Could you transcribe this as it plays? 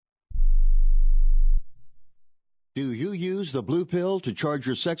Do you use the blue pill to charge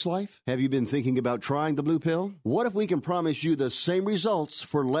your sex life? Have you been thinking about trying the blue pill? What if we can promise you the same results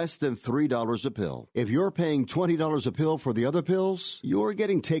for less than $3 a pill? If you're paying $20 a pill for the other pills, you're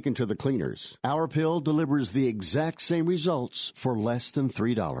getting taken to the cleaners. Our pill delivers the exact same results for less than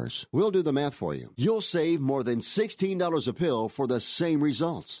 $3. We'll do the math for you. You'll save more than $16 a pill for the same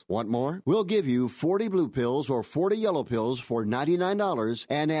results. Want more? We'll give you 40 blue pills or 40 yellow pills for $99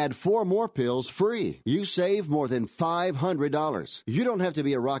 and add 4 more pills free. You save more than $500. You don't have to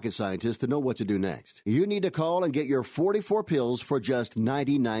be a rocket scientist to know what to do next. You need to call and get your 44 pills for just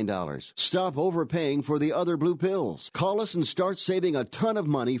 $99. Stop overpaying for the other blue pills. Call us and start saving a ton of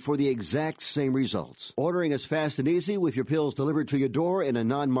money for the exact same results. Ordering is fast and easy with your pills delivered to your door in a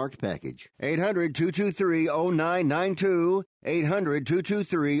non-marked package. 800-223-0992.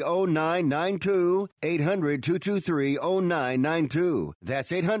 800-223-0992. 800-223-0992.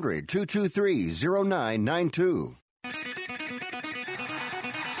 That's 800-223-0992.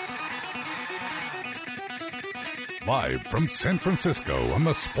 Live from San Francisco on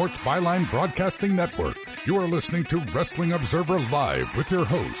the Sports Byline Broadcasting Network, you are listening to Wrestling Observer Live with your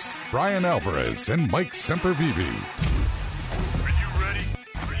hosts, Bryan Alvarez and Mike Sempervive. Are you ready?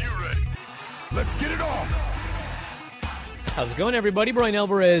 Are you ready? Let's get it on! How's it going, everybody? Bryan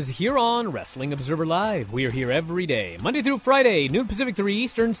Alvarez here on Wrestling Observer Live. We are here every day, Monday through Friday, noon Pacific, 3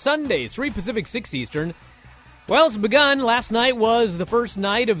 Eastern, Sundays, 3 Pacific, 6 Eastern. Well, it's begun. Last night was the first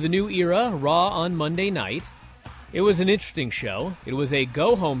night of the new era, Raw on Monday night. It was an interesting show. It was a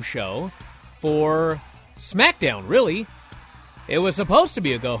go-home show for SmackDown, really. It was supposed to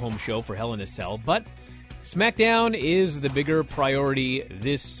be a go-home show for Hell in a Cell, but SmackDown is the bigger priority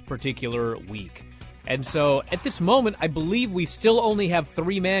this particular week. And so, at this moment, I believe we still only have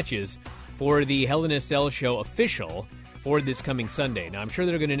 3 matches for the Hell in a Cell show official for this coming Sunday. Now, I'm sure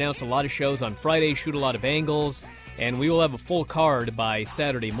they're going to announce a lot of shows on Friday, shoot a lot of angles, and we will have a full card by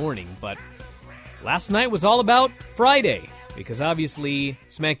Saturday morning. But last night was all about Friday, because obviously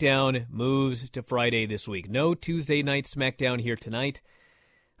SmackDown moves to Friday this week. No Tuesday night SmackDown here tonight.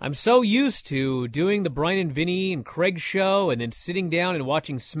 I'm so used to doing the Bryan and Vinny and Craig show and then sitting down and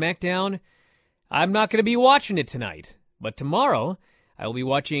watching SmackDown. I'm not going to be watching it tonight. But tomorrow, I will be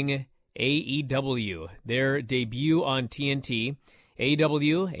watching AEW, their debut on TNT.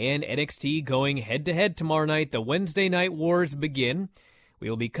 AEW and NXT going head-to-head tomorrow night. The Wednesday Night Wars begin. We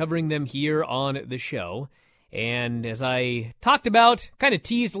will be covering them here on the show. And as I talked about, kind of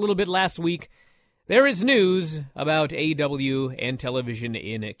teased a little bit last week, there is news about AEW and television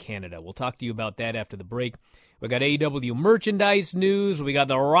in Canada. We'll talk to you about that after the break. We got AEW merchandise news. We got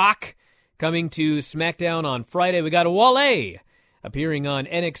The Rock coming to SmackDown on Friday. We got Wale appearing on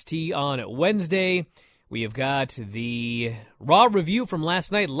NXT on Wednesday. We have got the Raw review from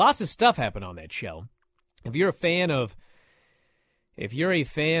last night. Lots of stuff happened on that show. If you're a fan of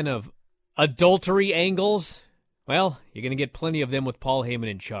adultery angles, well, you're going to get plenty of them with Paul Heyman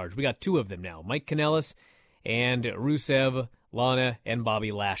in charge. We got 2 of them now, Mike Kanellis and Rusev, Lana, and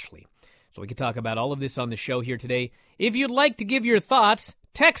Bobby Lashley. So we can talk about all of this on the show here today. If you'd like to give your thoughts,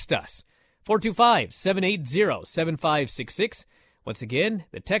 text us, 425-780-7566. Once again,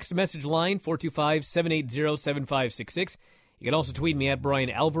 the text message line, 425-780-7566. You can also tweet me at Bryan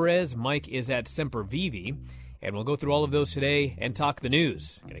Alvarez. Mike is at Sempervive. And we'll go through all of those today and talk the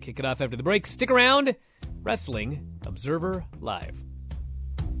news. Going to kick it off after the break. Stick around. Wrestling Observer Live.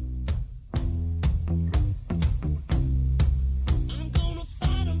 I'm gonna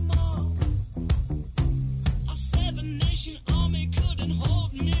fight 'em all. A 7-nation army couldn't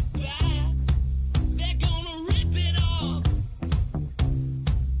hold me back. They're gonna rip it off,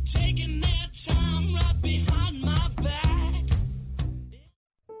 taking their time right behind my back.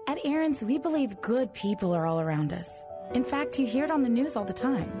 At Aaron's, we believe good people are all around us. In fact, you hear it on the news all the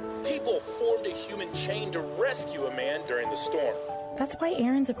time. People formed a human chain to rescue a man during the storm. That's why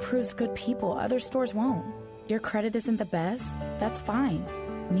Aaron's approves good people other stores won't. Your credit isn't the best? That's fine.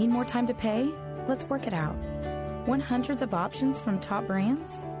 Need more time to pay? Let's work it out. Want hundreds of options from top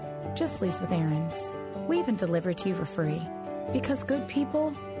brands? Just lease with Aaron's. We even deliver to you for free. Because good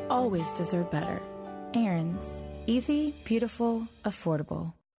people always deserve better. Aaron's. Easy, beautiful,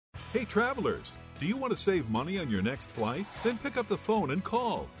 affordable. Hey travelers, do you want to save money on your next flight? Then pick up the phone and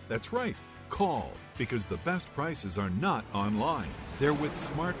call. That's right, call, because the best prices are not online. They're with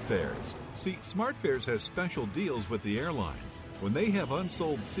SmartFares. See, SmartFares has special deals with the airlines. When they have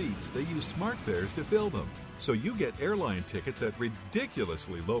unsold seats, they use SmartFares to fill them. So you get airline tickets at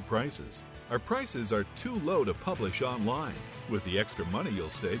ridiculously low prices. Our prices are too low to publish online. With the extra money you'll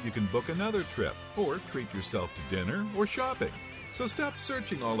save, you can book another trip or treat yourself to dinner or shopping. So stop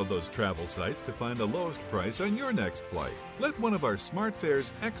searching all of those travel sites to find the lowest price on your next flight. Let one of our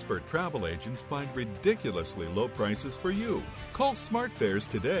SmartFares expert travel agents find ridiculously low prices for you. Call SmartFares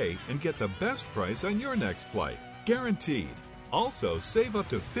today and get the best price on your next flight. Guaranteed. Also, save up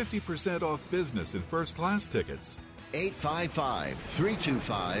to 50% off business and first class tickets.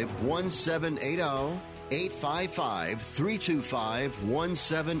 855-325-1780.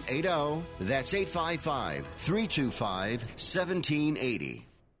 855-325-1780. That's 855-325-1780.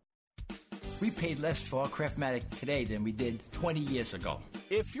 We paid less for our Craftmatic today than we did 20 years ago.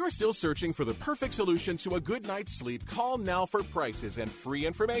 If you're still searching for the perfect solution to a good night's sleep, call now for prices and free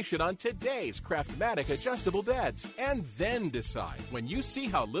information on today's Craftmatic adjustable beds. And then decide when you see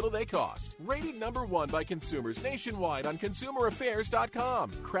how little they cost. Rated #1 by consumers nationwide on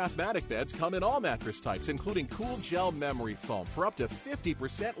ConsumerAffairs.com. Craftmatic beds come in all mattress types, including cool gel memory foam for up to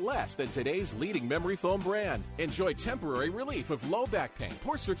 50% less than today's leading memory foam brand. Enjoy temporary relief of low back pain,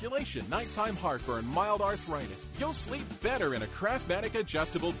 poor circulation, nighttime heartburn, mild arthritis. You'll sleep better in a Craftmatic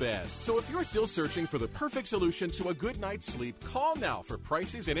adjustable bed. So if you're still searching for the perfect solution to a good night's sleep, call now for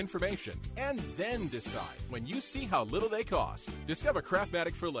prices and information. And then decide when you see how little they cost. Discover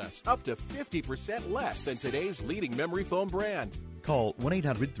Craftmatic for less, up to 50% less than today's leading memory foam brand. Call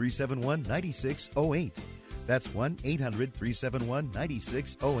 1-800-371-9608. That's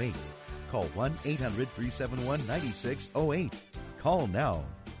 1-800-371-9608. Call 1-800-371-9608. Call now.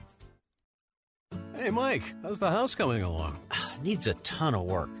 Hey, Mike, how's the house coming along? Needs a ton of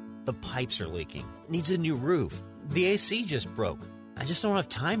work. The pipes are leaking. Needs a new roof. The AC just broke. I just don't have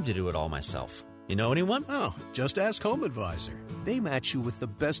time to do it all myself. You know anyone? Oh, just ask Home Advisor. They match you with the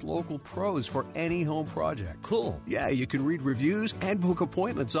best local pros for any home project. Cool. Yeah, you can read reviews and book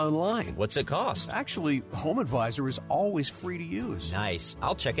appointments online. What's it cost? Actually, Home Advisor is always free to use. Nice.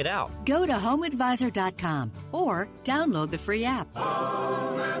 I'll check it out. Go to HomeAdvisor.com or download the free app.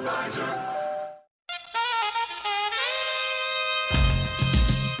 Home Advisor.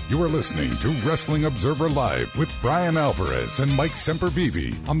 You are listening to Wrestling Observer Live with Bryan Alvarez and Mike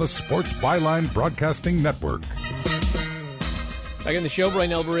Sempervive on the Sports Byline Broadcasting Network. Back in the show,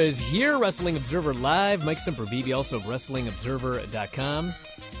 Bryan Alvarez here, Wrestling Observer Live. Mike Sempervive, also of WrestlingObserver.com.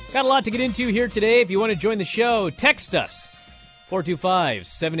 Got a lot to get into here today. If you want to join the show, text us.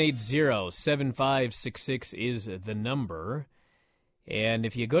 425-780-7566 is the number. And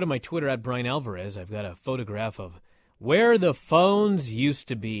if you go to my Twitter at Bryan Alvarez, I've got a photograph of where the phones used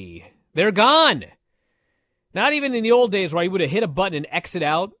to be. They're gone. Not even in the old days where I would have hit a button and exit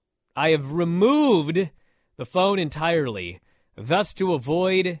out. I have removed the phone entirely, thus to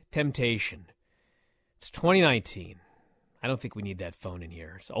avoid temptation. It's 2019. I don't think we need that phone in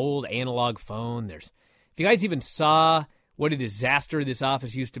here. It's an old analog phone. If you guys even saw what a disaster this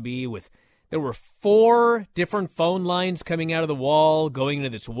office used to be there were 4 different phone lines coming out of the wall, going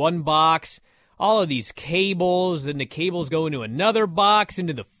into this one box. All of these cables, then the cables go into another box,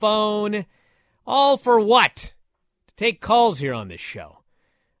 into the phone. All for what? To take calls here on this show.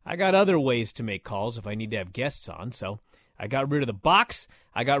 I got other ways to make calls if I need to have guests on, so I got rid of the box,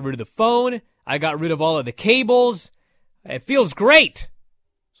 I got rid of the phone, I got rid of all of the cables. It feels great.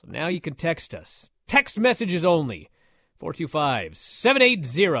 So now you can text us. Text messages only.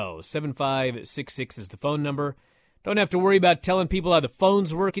 425-780-7566 is the phone number. Don't have to worry about telling people how the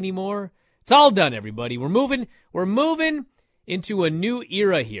phones work anymore. It's all done, everybody. We're moving into a new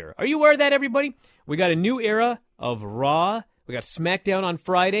era here. Are you aware of that, everybody? We got a new era of Raw. We got SmackDown on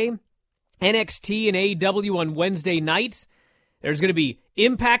Friday, NXT and AEW on Wednesday nights. There's going to be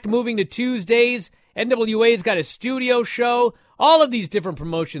Impact moving to Tuesdays. NWA's got a studio show. All of these different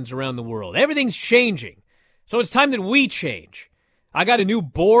promotions around the world. Everything's changing. So it's time that we change. I got a new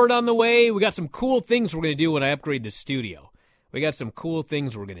board on the way. We got some cool things we're going to do when I upgrade the studio. We got some cool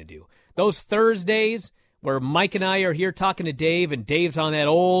things we're going to do. Those Thursdays where Mike and I are here talking to Dave and Dave's on that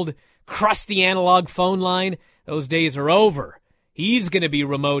old, crusty analog phone line, those days are over. He's going to be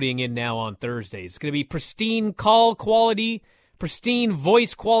remoting in now on Thursdays. It's going to be pristine call quality, pristine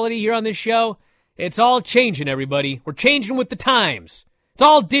voice quality here on this show. It's all changing, everybody. We're changing with the times. It's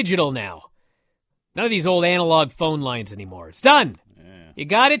all digital now. None of these old analog phone lines anymore. It's done. Yeah. You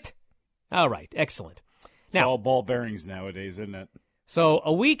got it? All right. Excellent. It's all ball bearings nowadays, isn't it? So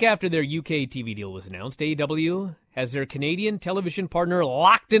a week after their UK TV deal was announced, AEW has their Canadian television partner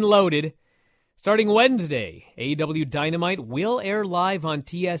locked and loaded. Starting Wednesday, AEW Dynamite will air live on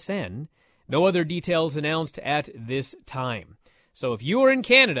TSN. No other details announced at this time. So if you are in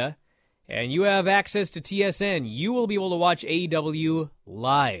Canada and you have access to TSN, you will be able to watch AEW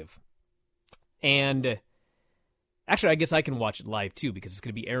live. And actually, I guess I can watch it live too because it's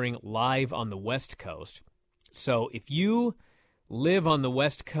going to be airing live on the West Coast. So if you live on the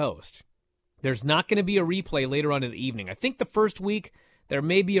West Coast, there's not going to be a replay later on in the evening. I think the first week there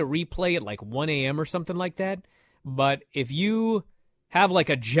may be a replay at like 1 a.m. or something like that. But if you have like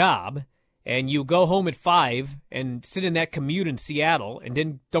a job and you go home at 5 and sit in that commute in Seattle and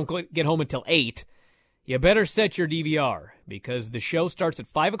then don't get home until 8, you better set your DVR because the show starts at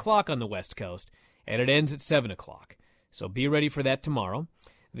 5 o'clock on the West Coast and it ends at 7 o'clock. So be ready for that tomorrow.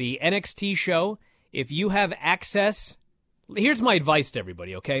 The NXT show, if you have access, here's my advice to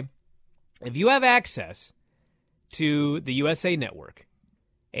everybody, okay? If you have access to the USA Network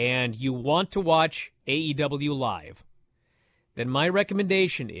and you want to watch AEW live, then my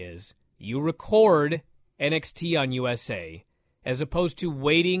recommendation is you record NXT on USA as opposed to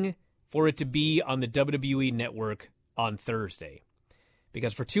waiting for it to be on the WWE Network on Thursday.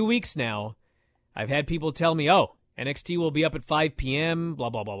 Because for 2 weeks now, I've had people tell me, oh, NXT will be up at 5 p.m., blah,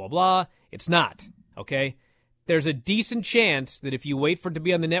 blah, blah, blah, blah. It's not, okay? There's a decent chance that if you wait for it to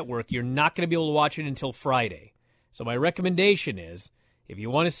be on the network, you're not going to be able to watch it until Friday. So my recommendation is, if you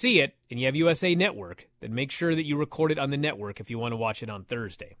want to see it and you have USA Network, then make sure that you record it on the network if you want to watch it on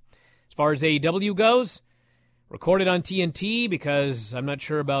Thursday. As far as AEW goes, record it on TNT because I'm not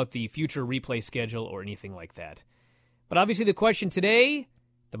sure about the future replay schedule or anything like that. But obviously the question today,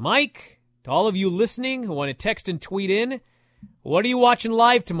 to Mike, to all of you listening who want to text and tweet in, what are you watching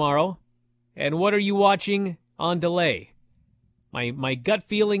live tomorrow? And what are you watching on delay? My gut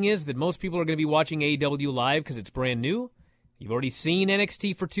feeling is that most people are going to be watching AEW live because it's brand new. You've already seen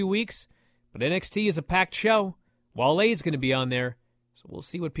NXT for 2 weeks, but NXT is a packed show. Wale is going to be on there, so we'll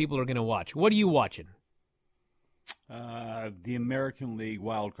see what people are going to watch. What are you watching? The American League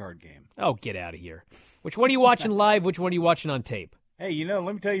wildcard game. Oh, get out of here. Which one are you watching live? Which one are you watching on tape? Hey,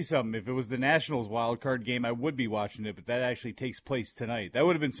 let me tell you something. If it was the Nationals wildcard game, I would be watching it, but that actually takes place tonight. That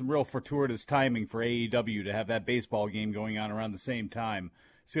would have been some real fortuitous timing for AEW to have that baseball game going on around the same time.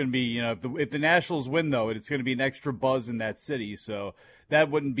 It's going to be, if the Nationals win, though, it's going to be an extra buzz in that city, so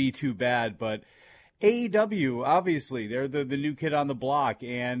that wouldn't be too bad. But AEW, obviously, they're the new kid on the block,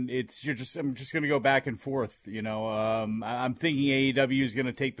 and I'm just going to go back and forth. I'm thinking AEW is going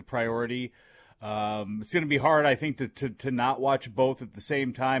to take the priority. It's going to be hard, I think, to not watch both at the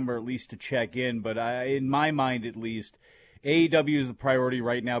same time, or at least to check in. But in my mind, at least, AEW is the priority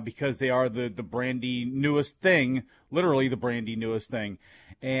right now because they are the brandy newest thing, literally the brandy newest thing.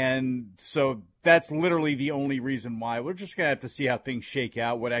 And so that's literally the only reason why. We're just going to have to see how things shake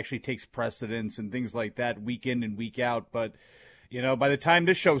out, what actually takes precedence and things like that week in and week out. But, by the time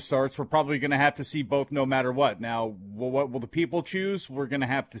this show starts, we're probably going to have to see both no matter what. Now, what will the people choose? We're going to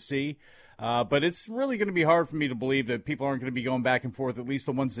have to see. But it's really going to be hard for me to believe that people aren't going to be going back and forth, at least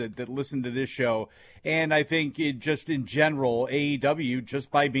the ones that listen to this show. And I think just in general, AEW, just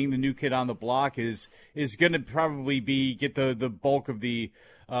by being the new kid on the block, is going to probably get the bulk of the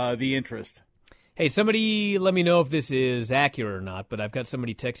interest. Hey, somebody let me know if this is accurate or not, but I've got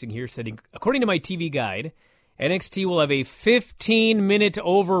somebody texting here saying, according to my TV guide, NXT will have a 15-minute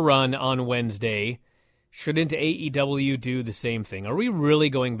overrun on Wednesday. Shouldn't AEW do the same thing? Are we really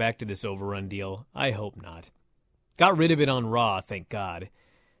going back to this overrun deal? I hope not. Got rid of it on Raw, thank God.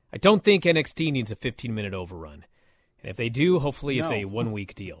 I don't think NXT needs a 15-minute overrun. And if they do, hopefully it's a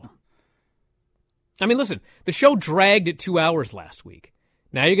one-week deal. I mean, listen, the show dragged at 2 hours last week.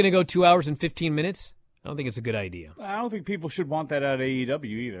 Now you're going to go 2 hours and 15 minutes? I don't think it's a good idea. I don't think people should want that out of AEW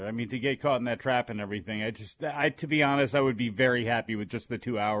either. I mean, to get caught in that trap and everything, to be honest, I would be very happy with just the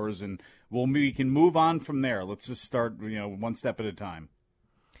 2 hours, and we can move on from there. Let's just start, one step at a time.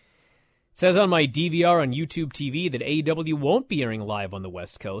 It says on my DVR on YouTube TV that AEW won't be airing live on the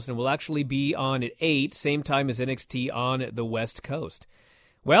West Coast and will actually be on at 8, same time as NXT on the West Coast.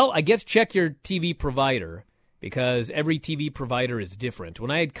 Well, I guess check your TV provider, because every TV provider is different.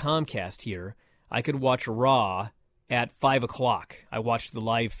 When I had Comcast here, I could watch Raw at 5 o'clock. I watched the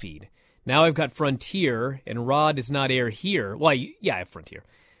live feed. Now I've got Frontier, and Raw does not air here. Well, yeah, I have Frontier.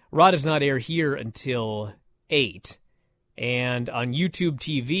 Raw does not air here until 8. And on YouTube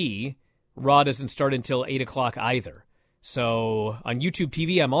TV, Raw doesn't start until 8 o'clock either. So on YouTube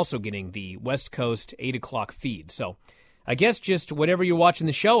TV, I'm also getting the West Coast 8 o'clock feed. So I guess just whatever you're watching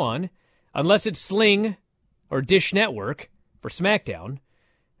the show on, unless it's Sling or Dish Network for SmackDown,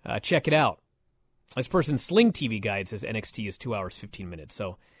 check it out. This person's Sling TV guide says NXT is 2 hours, 15 minutes.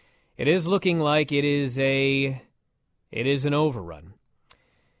 So it is looking like it is an overrun.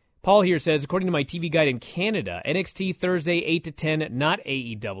 Paul here says, according to my TV guide in Canada, NXT Thursday 8 to 10, not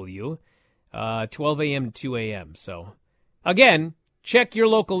AEW, 12 a.m. to 2 a.m. So, again, check your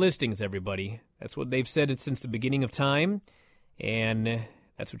local listings, everybody. That's what they've said since the beginning of time, and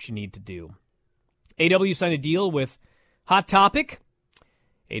that's what you need to do. AEW signed a deal with Hot Topic.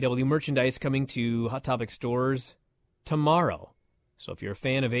 AEW merchandise coming to Hot Topic stores tomorrow. So if you're a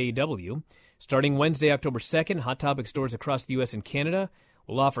fan of AEW, starting Wednesday, October 2nd, Hot Topic stores across the U.S. and Canada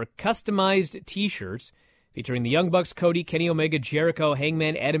will offer customized T-shirts featuring the Young Bucks, Cody, Kenny Omega, Jericho,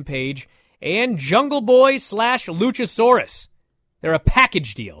 Hangman, Adam Page, and Jungle Boy / Luchasaurus. They're a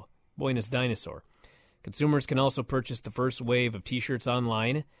package deal. Buenos Dinosaur. Consumers can also purchase the first wave of T-shirts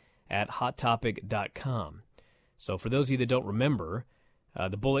online at HotTopic.com. So for those of you that don't remember,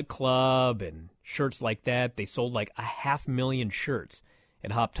 the Bullet Club and shirts like that, they sold like 500,000 shirts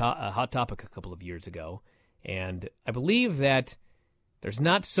at Hot Topic a couple of years ago. And I believe that there's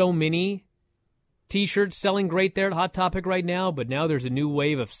not so many T-shirts selling great there at Hot Topic right now, but now there's a new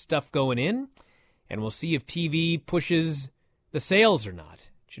wave of stuff going in, and we'll see if TV pushes the sales or not.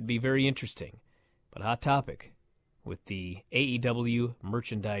 It should be very interesting. But Hot Topic with the AEW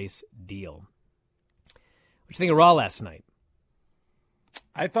merchandise deal. What do you think of Raw last night?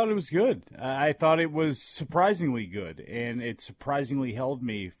 I thought it was good. I thought it was surprisingly good, and it surprisingly held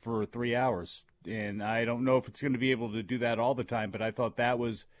me for 3 hours. And I don't know if it's going to be able to do that all the time, but I thought that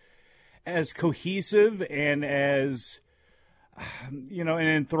was as cohesive and as, and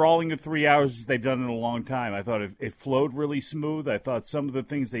enthralling of 3 hours as they've done in a long time. I thought it flowed really smooth. I thought some of the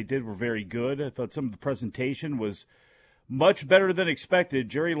things they did were very good. I thought some of the presentation was much better than expected.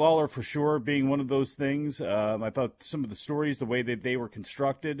 Jerry Lawler, for sure, being one of those things. I thought some of the stories, the way that they were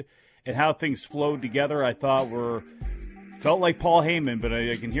constructed, and how things flowed together, I thought felt like Paul Heyman, but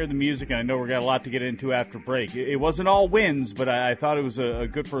I can hear the music, and I know we've got a lot to get into after break. It wasn't all wins, but I thought it was a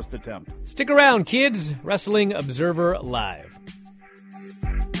good first attempt. Stick around, kids. Wrestling Observer Live.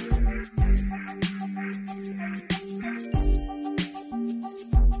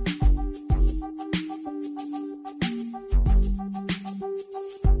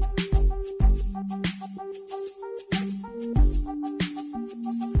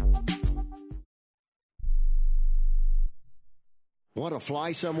 Want to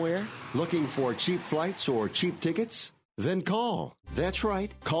fly somewhere? Looking for cheap flights or cheap tickets? Then call. That's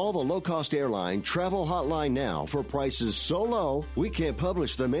right. Call the low-cost airline travel hotline now for prices so low we can't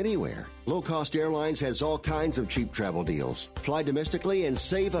publish them anywhere. Low-cost airlines has all kinds of cheap travel deals. Fly domestically and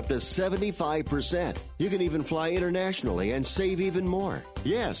save up to 75%. You can even fly internationally and save even more.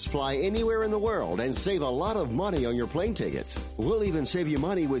 Yes, fly anywhere in the world and save a lot of money on your plane tickets. We'll even save you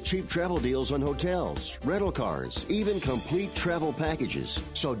money with cheap travel deals on hotels, rental cars, even complete travel packages.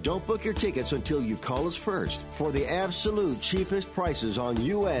 So don't book your tickets until you call us first for the absolute cheapest prices on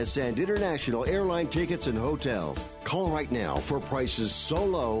U.S. and international airline tickets and hotels. Call right now for prices so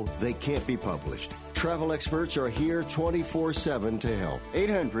low they can't be published. Travel experts are here 24/7 to help.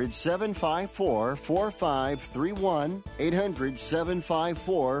 800-754-4531.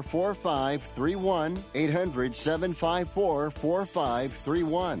 800-754-4531.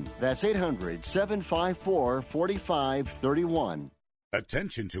 800-754-4531. That's 800-754-4531.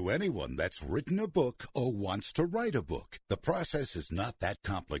 Attention to anyone that's written a book or wants to write a book. The process is not that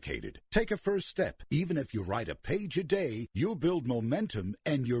complicated. Take a first step. Even if you write a page a day, you'll build momentum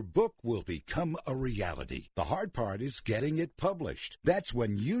and your book will become a reality. The hard part is getting it published. That's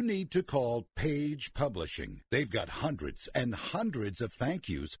when you need to call Page Publishing. They've got hundreds and hundreds of thank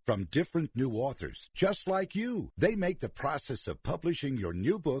yous from different new authors, just like you. They make the process of publishing your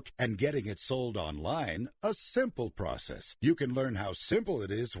new book and getting it sold online a simple process. You can learn how simple it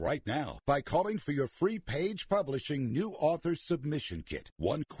is right now by calling for your free Page Publishing New Author Submission Kit.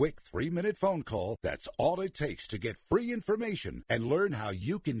 One quick 3-minute phone call, that's all it takes to get free information and learn how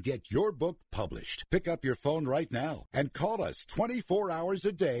you can get your book published. Pick up your phone right now and call us 24 hours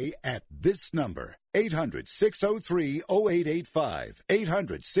a day at this number. 800-603-0885.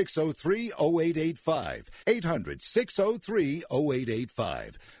 800-603-0885.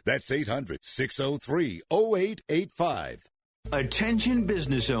 800-603-0885. That's 800-603-0885. Attention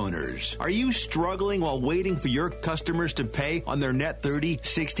business owners. Are you struggling while waiting for your customers to pay on their net 30,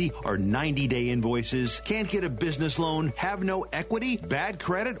 60, or 90-day invoices? Can't get a business loan? Have no equity? Bad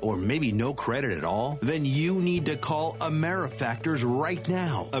credit? Or maybe no credit at all? Then you need to call AmeriFactors right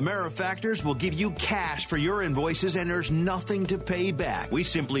now. AmeriFactors will give you cash for your invoices and there's nothing to pay back. We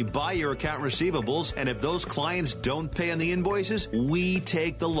simply buy your account receivables, and if those clients don't pay on the invoices, we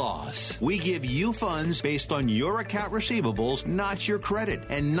take the loss. We give you funds based on your account receivables, not your credit.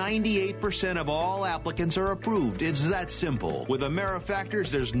 And 98% of all applicants are approved. It's that simple. With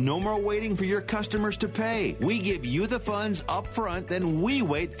AmeriFactors, there's no more waiting for your customers to pay. We give you the funds up front, then we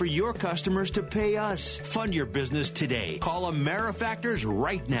wait for your customers to pay us. Fund your business today. Call AmeriFactors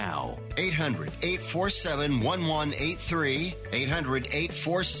right now. 800-847-1183.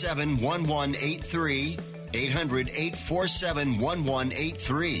 800-847-1183.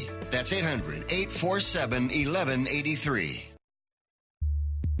 800-847-1183. That's 800-847-1183.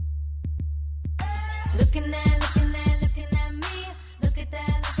 Looking at me. Look at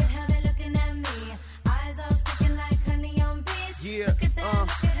that, look at how they're looking at me. Eyes all sticking like honey on bees. Yeah, Look at that,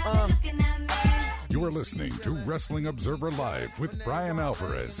 look at how they're looking at me. You are listening to Wrestling Observer Live with Bryan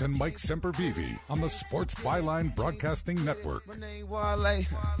Alvarez and Mike Sempervive on the Sports Byline Broadcasting Network.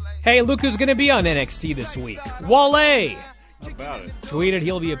 Hey, look who's going to be on NXT this week. Wale! How about it? Tweeted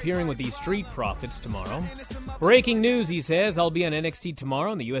he'll be appearing with the Street Profits tomorrow. Breaking news, he says, I'll be on NXT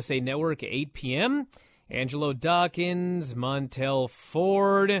tomorrow on the USA Network at 8 p.m. Angelo Dawkins, Montel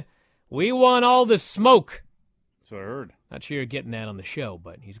Ford. We want all the smoke. So I heard. Not sure you're getting that on the show,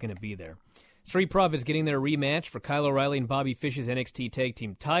 but he's going to be there. Street Profits getting their rematch for Kyle O'Reilly and Bobby Fish's NXT Tag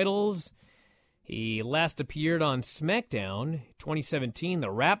Team titles. He last appeared on SmackDown 2017, the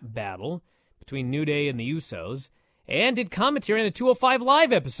rap battle between New Day and the Usos, and did commentary on a 205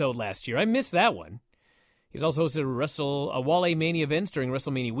 Live episode last year. I missed that one. He's also hosted Wale Mania events during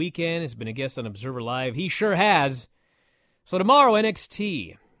WrestleMania weekend. Has been a guest on Observer Live. He sure has. So tomorrow,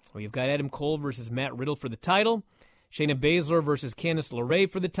 NXT. We've got Adam Cole versus Matt Riddle for the title. Shayna Baszler versus Candice LeRae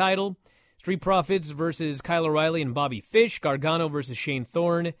for the title. Street Profits versus Kyle O'Reilly and Bobby Fish. Gargano versus Shane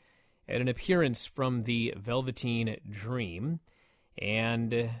Thorne. And an appearance from the Velveteen Dream.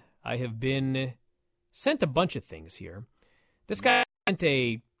 And I have been sent a bunch of things here. This guy sent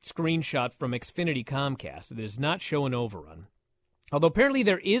a screenshot from Xfinity Comcast that does not show an overrun. Although apparently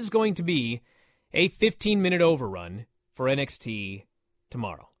there is going to be a 15-minute overrun for NXT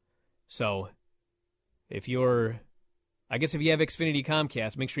tomorrow. So if you have Xfinity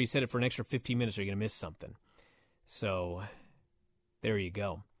Comcast, make sure you set it for an extra 15 minutes or you're going to miss something. So there you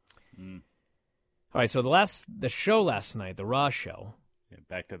go. All right, so the show last night, the Raw show. Yeah,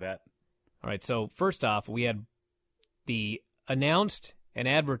 back to that. All right, so first off, we had the announced and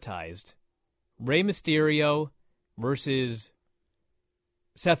advertised Rey Mysterio versus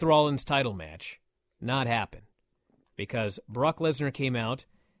Seth Rollins title match not happen because Brock Lesnar came out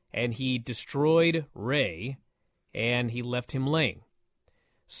and he destroyed Rey and he left him laying.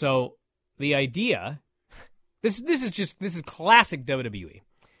 So the idea, this is classic WWE.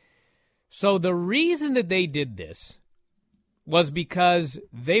 So the reason that they did this was because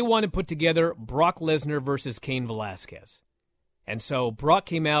they want to put together Brock Lesnar versus Cain Velasquez. And so Brock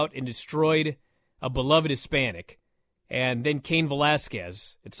came out and destroyed a beloved Hispanic, and then Cain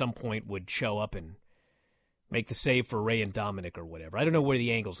Velasquez at some point would show up and make the save for Rey and Dominic or whatever. I don't know where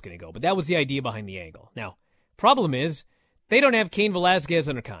the angle's going to go, but that was the idea behind the angle. Now, problem is, they don't have Cain Velasquez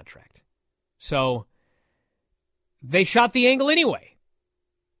under contract. So they shot the angle anyway.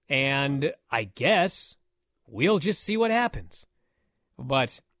 And I guess we'll just see what happens.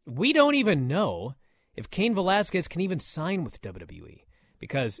 But we don't even know if Cain Velasquez can even sign with WWE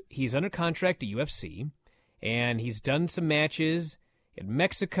because he's under contract to UFC and he's done some matches in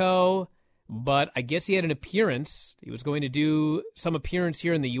Mexico, but I guess he had an appearance. He was going to do some appearance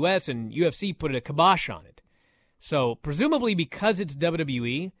here in the U.S. and UFC put a kibosh on it. So presumably because it's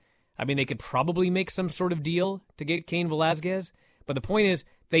WWE, I mean, they could probably make some sort of deal to get Cain Velasquez. But the point is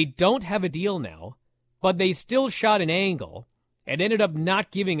they don't have a deal now, but they still shot an angle and ended up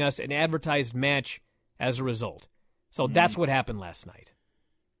not giving us an advertised match as a result. So that's what happened last night.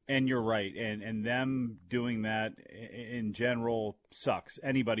 And you're right. And them doing that in general sucks.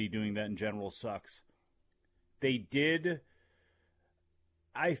 Anybody doing that in general sucks. They did.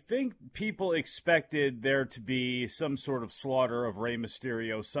 I think people expected there to be some sort of slaughter of Rey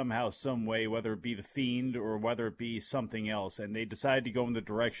Mysterio somehow, some way, whether it be The Fiend or whether it be something else. And they decided to go in the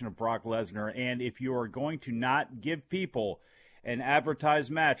direction of Brock Lesnar. And if you are going to not give people an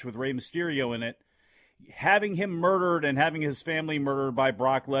advertised match with Rey Mysterio in it, having him murdered and having his family murdered by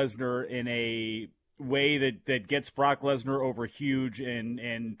Brock Lesnar in a way that gets Brock Lesnar over huge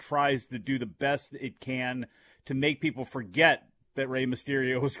and tries to do the best it can to make people forget that Rey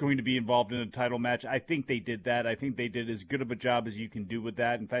Mysterio was going to be involved in a title match. I think they did that. I think they did as good of a job as you can do with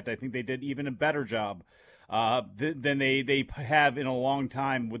that. In fact, I think they did even a better job than they have in a long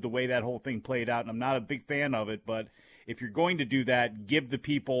time with the way that whole thing played out. And I'm not a big fan of it, but if you're going to do that, give the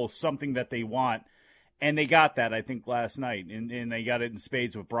people something that they want. And they got that, I think, last night. And they got it in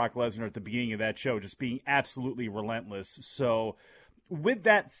spades with Brock Lesnar at the beginning of that show, just being absolutely relentless. So with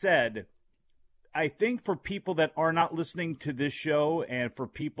that said, I think for people that are not listening to this show and for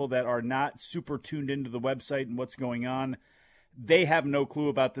people that are not super tuned into the website and what's going on, they have no clue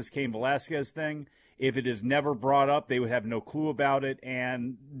about this Cain Velasquez thing. If it is never brought up, they would have no clue about it.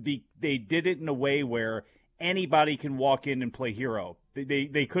 And they did it in a way where anybody can walk in and play hero.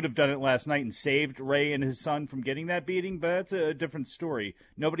 They could have done it last night and saved Ray and his son from getting that beating, but that's a different story.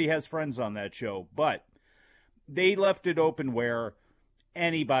 Nobody has friends on that show. But they left it open where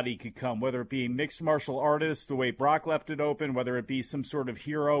anybody could come, whether it be mixed martial artists, the way Brock left it open, whether it be some sort of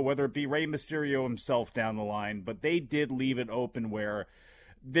hero, whether it be Rey Mysterio himself down the line. But they did leave it open where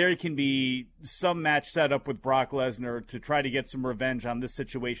there can be some match set up with Brock Lesnar to try to get some revenge on this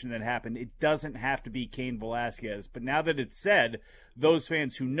situation that happened. It doesn't have to be Cain Velasquez. But now that it's said, those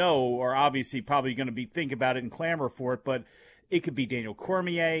fans who know are obviously probably going to think about it and clamor for it. But it could be Daniel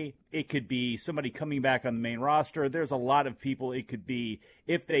Cormier. It could be somebody coming back on the main roster. There's a lot of people it could be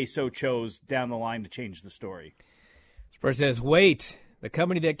if they so chose down the line to change the story. Spurs says, wait, the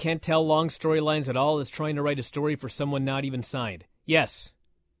company that can't tell long storylines at all is trying to write a story for someone not even signed. Yes.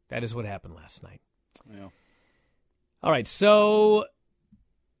 That is what happened last night. Yeah. All right, so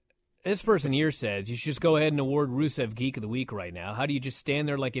this person here says you should just go ahead and award Rusev Geek of the Week right now. How do you just stand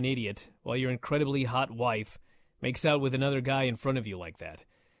there like an idiot while your incredibly hot wife makes out with another guy in front of you like that?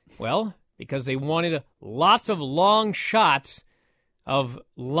 Well, because they wanted lots of long shots of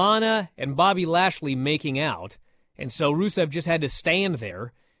Lana and Bobby Lashley making out, and so Rusev just had to stand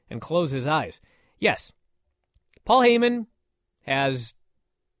there and close his eyes. Yes, Paul Heyman has...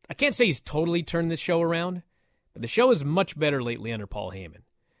 I can't say he's totally turned this show around, but the show is much better lately under Paul Heyman.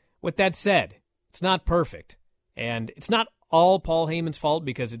 With that said, it's not perfect, and it's not all Paul Heyman's fault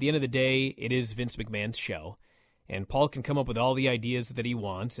because at the end of the day, it is Vince McMahon's show, and Paul can come up with all the ideas that he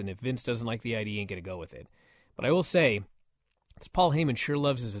wants, and if Vince doesn't like the idea, he ain't going to go with it. But I will say, it's Paul Heyman sure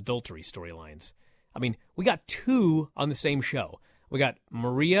loves his adultery storylines. I mean, we got 2 on the same show. We got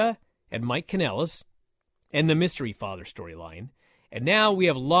Maria and Mike Kanellis and the Mystery Father storyline. And now we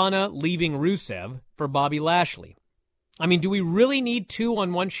have Lana leaving Rusev for Bobby Lashley. I mean, do we really need 2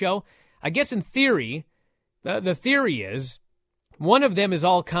 on one show? I guess in theory, the theory is one of them is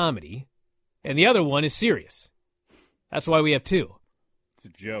all comedy and the other one is serious. That's why we have 2. It's a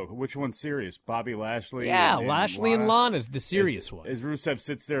joke. Which one's serious? Bobby Lashley? Yeah, and Lashley Lana? and Lana's the serious one. As Rusev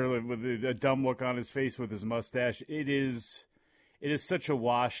sits there with a dumb look on his face with his mustache, it is such a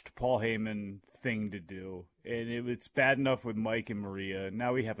washed Paul Heyman thing to do. And it's bad enough with Mike and Maria.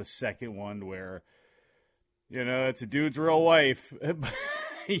 Now we have a second one where, it's a dude's real wife.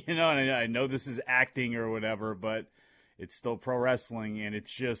 And I know this is acting or whatever, but it's still pro wrestling, and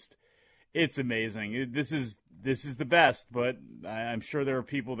it's amazing. This is the best, but I'm sure there are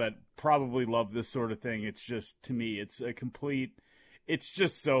people that probably love this sort of thing. It's just, to me, it's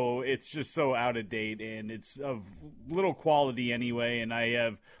just so out of date, and it's of little quality anyway, and I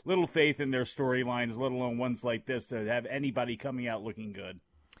have little faith in their storylines, let alone ones like this that have anybody coming out looking good.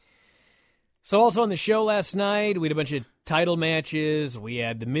 So also on the show last night, we had a bunch of title matches. We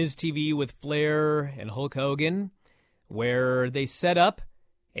had the Miz TV with Flair and Hulk Hogan, where they set up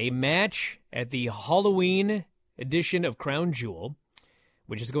a match at the Halloween edition of Crown Jewel,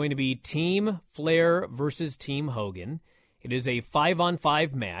 which is going to be Team Flair versus Team Hogan. It is a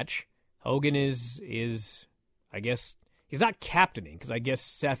 5-on-5 match. Hogan is I guess, he's not captaining, because I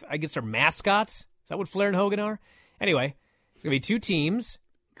guess they're mascots. Is that what Flair and Hogan are? Anyway, it's going to be 2 teams.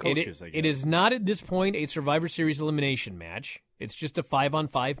 Coaches, I guess. It is not at this point a Survivor Series elimination match. It's just a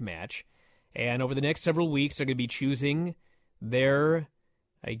 5-on-5 match. And over the next several weeks, they're going to be choosing their,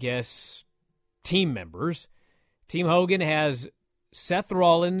 I guess, team members. Team Hogan has Seth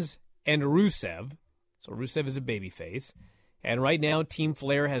Rollins and Rusev. So Rusev is a babyface. And right now, Team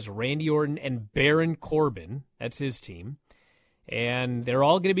Flair has Randy Orton and Baron Corbin. That's his team. And they're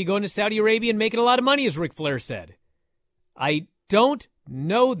all going to be going to Saudi Arabia and making a lot of money, as Ric Flair said. I don't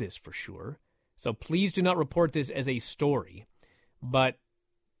know this for sure, so please do not report this as a story. But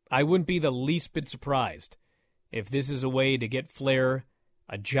I wouldn't be the least bit surprised if this is a way to get Flair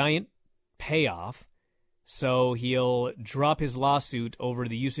a giant payoff, so he'll drop his lawsuit over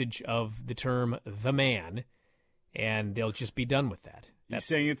the usage of the term "the man," and they'll just be done with that. You're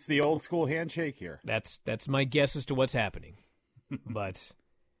saying it's the old school handshake here. That's my guess as to what's happening. But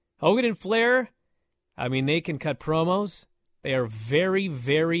Hogan and Flair, I mean, they can cut promos. They are very,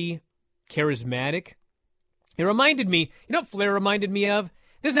 very charismatic. It reminded me, you know what Flair reminded me of?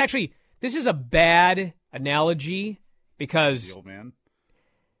 This is a bad analogy because the old man.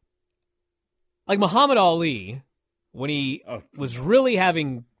 Like Muhammad Ali, when he was really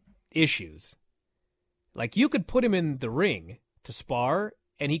having issues, like you could put him in the ring to spar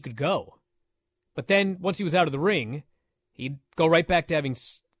and he could go. But then once he was out of the ring, he'd go right back to having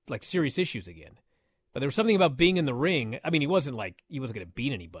like serious issues again. But there was something about being in the ring. I mean, he wasn't going to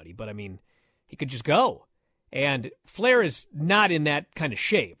beat anybody, but I mean, he could just go. And Flair is not in that kind of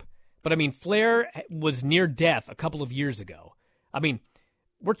shape. But I mean, Flair was near death a couple of years ago. I mean,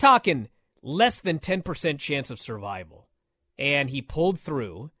 we're talking less than 10% chance of survival. And he pulled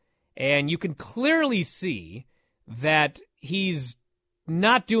through, and you can clearly see that he's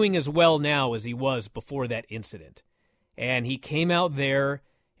not doing as well now as he was before that incident. And he came out there,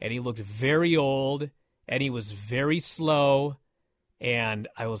 and he looked very old, and he was very slow, and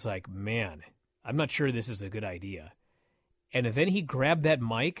I was like, man, I'm not sure this is a good idea. And then he grabbed that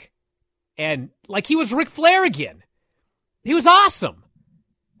mic, and like he was Ric Flair again. He was awesome.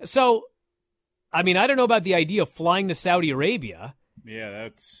 So, I mean, I don't know about the idea of flying to Saudi Arabia. Yeah,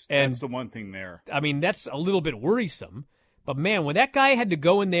 that's the one thing there. I mean, that's a little bit worrisome. But, man, when that guy had to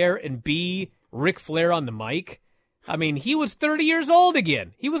go in there and be Ric Flair on the mic, I mean, he was 30 years old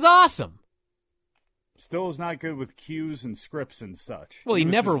again. He was awesome. Still is not good with cues and scripts and such. Well, he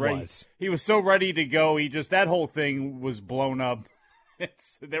never ready. was. He was so ready to go. That whole thing was blown up.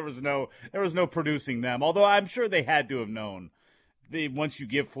 There was no producing them. Although I'm sure they had to have known. Once you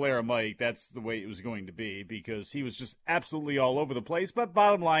give Flair a mic, that's the way it was going to be, because he was just absolutely all over the place. But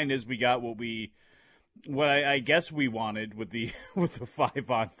bottom line is, we got what I guess we wanted with the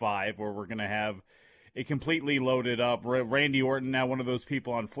 5-on-5, where we're going to have it completely loaded up. Randy Orton, now one of those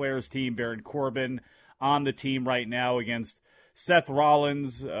people on Flair's team, Baron Corbin on the team right now against Seth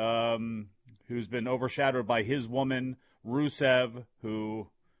Rollins, who's been overshadowed by his woman, Rusev, who,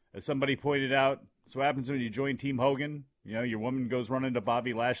 as somebody pointed out, that's what happens when you join Team Hogan. You know, your woman goes running to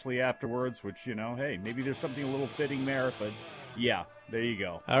Bobby Lashley afterwards, which, hey, maybe there's something a little fitting there, but yeah, there you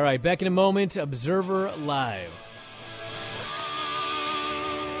go. All right, back in a moment, Observer Live.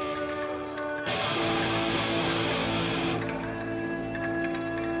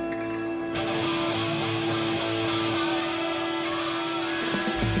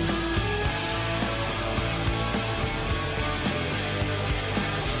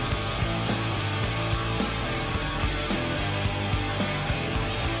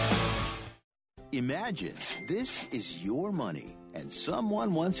 Imagine this is your money and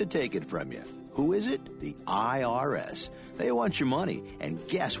someone wants to take it from you. Who is it? The IRS. They want your money, and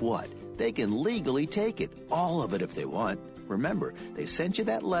guess what? They can legally take it, all of it if they want. Remember, they sent you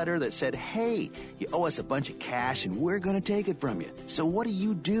that letter that said, hey, you owe us a bunch of cash and we're going to take it from you. So what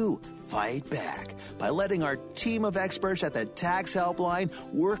do? Fight back by letting our team of experts at the tax helpline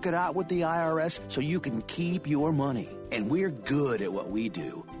work it out with the IRS so you can keep your money. And we're good at what we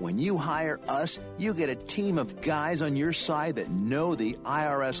do. When you hire us, you get a team of guys on your side that know the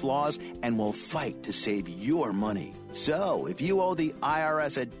IRS laws and will fight to save your money. So, if you owe the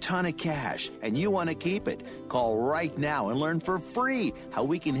IRS a ton of cash and you want to keep it, call right now and learn for free how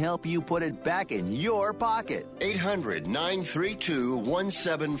we can help you put it back in your pocket.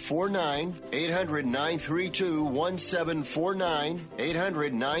 800-932-1749. 800-932-1749.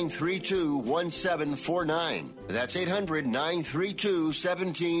 800-932-1749. That's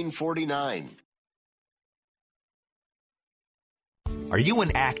 800-932-1749. Are you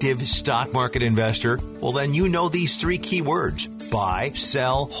an active stock market investor? Well, then you know these three key words: buy,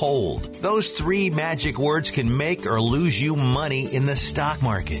 sell, hold. Those three magic words can make or lose you money in the stock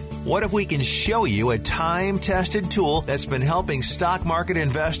market. What if we can show you a time-tested tool that's been helping stock market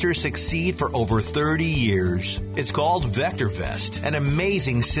investors succeed for over 30 years? It's called VectorVest, an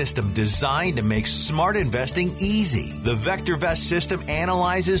amazing system designed to make smart investing easy. The VectorVest system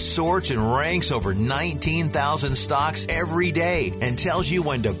analyzes, sorts, and ranks over 19,000 stocks every day and tells you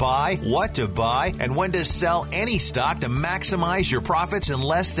when to buy, what to buy, and when to sell any stock to maximize your profits in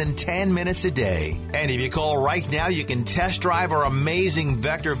less than 10 minutes a day. And if you call right now, you can test drive our amazing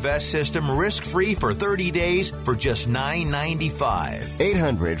VectorVest system risk-free for 30 days for just $9.95.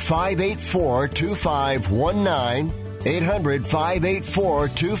 800-584-2519.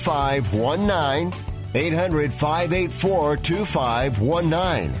 800-584-2519.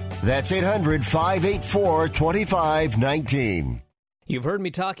 800-584-2519. That's 800-584-2519. You've heard me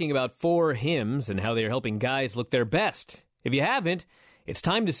talking about 4 Hymns and how they're helping guys look their best. If you haven't, it's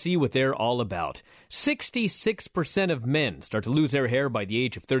time to see what they're all about. 66% of men start to lose their hair by the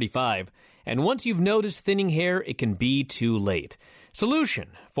age of 35, and once you've noticed thinning hair, it can be too late.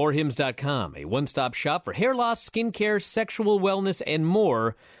 Solution, 4hims.com, a one-stop shop for hair loss, skincare, sexual wellness, and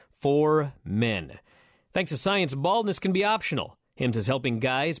more for men. Thanks to science, baldness can be optional. Hims is helping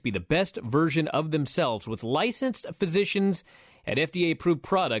guys be the best version of themselves with licensed physicians and FDA-approved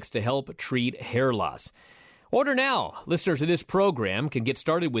products to help treat hair loss. Order now. Listeners to this program can get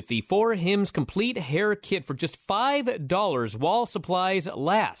started with the 4 Hims Complete Hair Kit for just $5 while supplies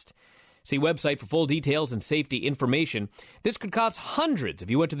last. See website for full details and safety information. This could cost hundreds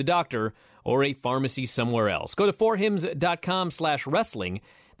if you went to the doctor or a pharmacy somewhere else. Go to 4hims.com/wrestling.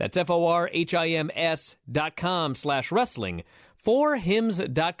 That's FORHIMS.com/wrestling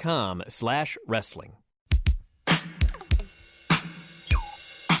forhims.com/wrestling.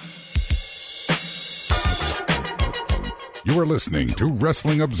 You are listening to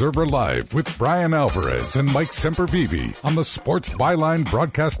Wrestling Observer Live with Bryan Alvarez and Mike Sempervive on the Sports Byline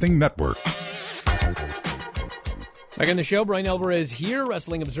Broadcasting Network. Back on the show, Bryan Alvarez here,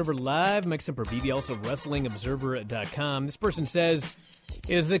 Wrestling Observer Live. Mike Sempervive, also WrestlingObserver.com. This person says,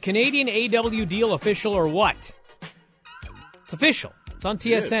 is the Canadian AEW deal official or what? It's official. It's on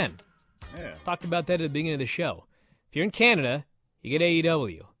TSN. Yeah. Talked about that at the beginning of the show. If you're in Canada, you get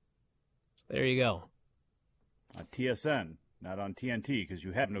AEW. So there you go. On TSN, not on TNT, because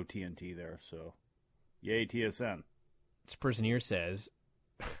you have no TNT there. So, yay, TSN. This person here says,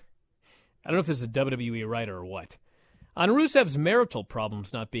 I don't know if this is a WWE writer or what. On Rusev's marital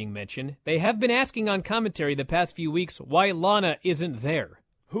problems not being mentioned, they have been asking on commentary the past few weeks why Lana isn't there.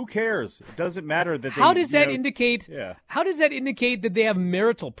 Who cares? It doesn't matter that they... How does that indicate? Yeah. How does that indicate that they have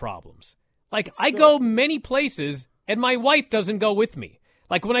marital problems? Like, I go many places, and my wife doesn't go with me.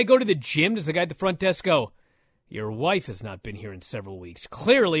 Like, when I go to the gym, does the guy at the front desk go, your wife has not been here in several weeks.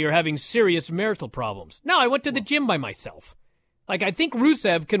 Clearly, you're having serious marital problems. No, I went to the gym by myself. Like, I think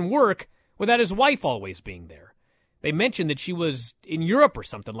Rusev can work without his wife always being there. They mentioned that she was in Europe or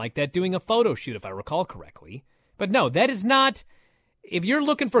something like that doing a photo shoot, if I recall correctly. But no, that is not... If you're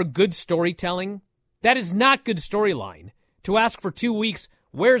looking for good storytelling, that is not good storyline. To ask for 2 weeks,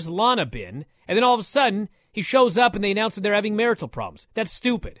 where's Lana been? And then all of a sudden, he shows up and they announce that they're having marital problems. That's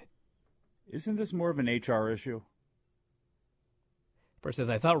stupid. Isn't this more of an HR issue? First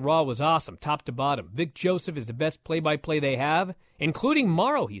says, I thought Raw was awesome, top to bottom. Vic Joseph is the best play-by-play they have, including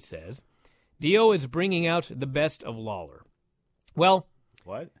Morrow, he says. Dio is bringing out the best of Lawler. Well,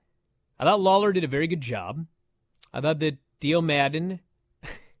 what? I thought Lawler did a very good job. I thought that Dio Madden...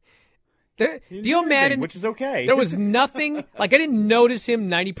 Dio Madden... Which is okay. There was nothing... Like, I didn't notice him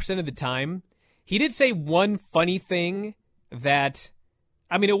 90% of the time. He did say one funny thing that...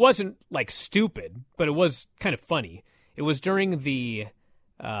 I mean, it wasn't, like, stupid, but it was kind of funny. It was during the...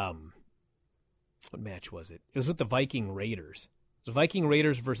 what match was it? It was with the Viking Raiders. It was Viking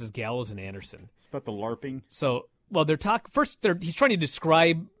Raiders versus Gallows and Anderson. It's about the LARPing. So, well, he's trying to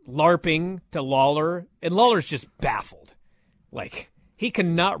describe LARPing to Lawler, and Lawler's just baffled. Like, he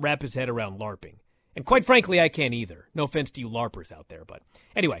cannot wrap his head around LARPing. And quite frankly, I can't either. No offense to you LARPers out there, but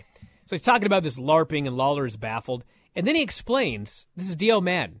anyway. So he's talking about this LARPing, and Lawler is baffled. And then he explains, this is Dio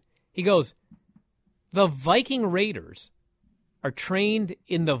Madden. He goes, the Viking Raiders are trained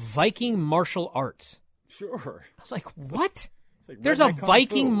in the Viking martial arts. Sure. I was like, what? Like There's a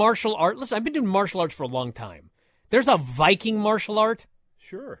Viking martial art. Listen, I've been doing martial arts for a long time. There's a Viking martial art?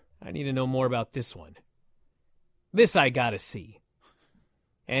 Sure. I need to know more about this one. This I gotta see.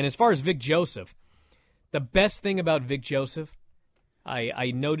 And as far as Vic Joseph, the best thing about Vic Joseph,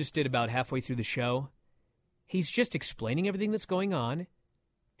 I noticed it about halfway through the show. He's just explaining everything that's going on,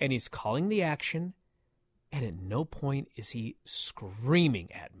 and he's calling the action, and at no point is he screaming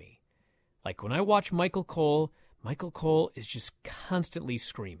at me. Like when I watch Michael Cole is just constantly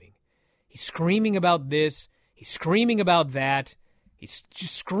screaming. He's screaming about this. He's screaming about that. He's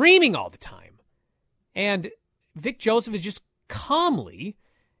just screaming all the time. And Vic Joseph is just calmly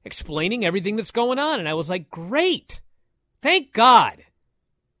explaining everything that's going on. And I was like, great. Thank God.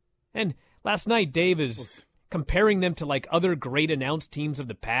 And last night, Dave is comparing them to like other great announced teams of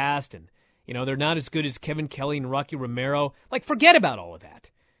the past. And, you know, they're not as good as Kevin Kelly and Rocky Romero. Like, forget about all of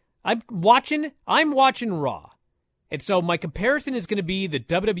that. I'm watching Raw. And so my comparison is going to be the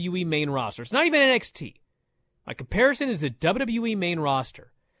WWE main roster. It's not even NXT. My comparison is the WWE main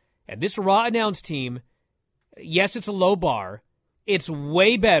roster. And this Raw announced team, yes, it's a low bar. It's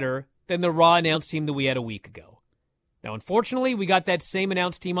way better than the Raw announced team that we had a week ago. Now, unfortunately, we got that same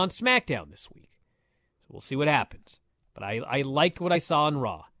announced team on SmackDown this week. So we'll see what happens. But I liked what I saw on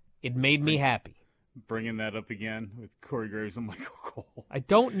Raw. It made me happy. Bringing that up again with Corey Graves and Michael Cole. I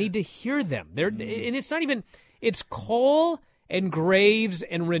don't need to hear them. And it's not even... It's Cole and Graves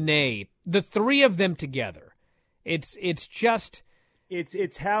and Renee, the three of them together. It's just...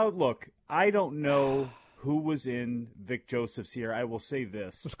 It's how... Look, I don't know who was in Vic Joseph's here. I will say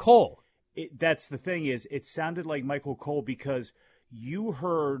this. It was Cole. That's the thing is, it sounded like Michael Cole because you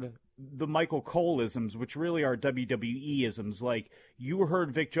heard the Michael Cole-isms, which really are WWE-isms. Like, you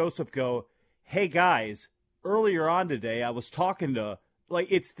heard Vic Joseph go, hey, guys, earlier on today I was talking to... Like,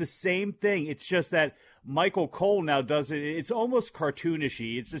 it's the same thing. It's just that Michael Cole now does it. It's almost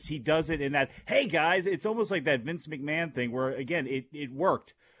cartoonishy. It's just he does it in that, hey, guys, it's almost like that Vince McMahon thing where, again, it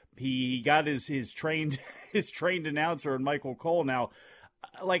worked. He got his trained announcer in Michael Cole. Now,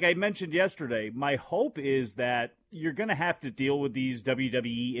 like I mentioned yesterday, my hope is that you're going to have to deal with these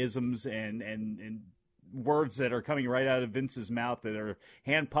WWE isms and words that are coming right out of Vince's mouth that are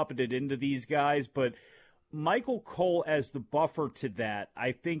hand puppeted into these guys. But Michael Cole as the buffer to that,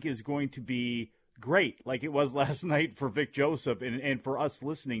 I think, is going to be great, like it was last night for Vic Joseph and for us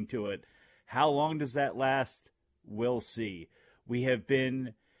listening to it. How long does that last? We'll see. We have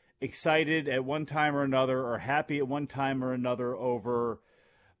been excited at one time or another, or happy at one time or another over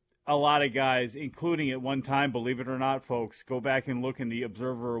a lot of guys, including at one time, believe it or not, folks, go back and look in the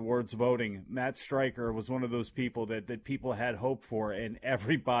Observer Awards voting. Matt Stryker was one of those people that people had hope for, and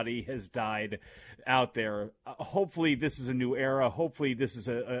everybody has died out there. Hopefully this is a new era. Hopefully this is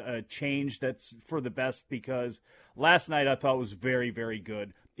a change that's for the best, because last night I thought was very, very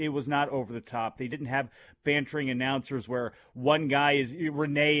good. It was not over the top. They didn't have bantering announcers where one guy is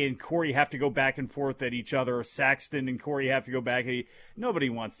Renee and Corey have to go back and forth at each other, or Saxton and Corey have to go back at Nobody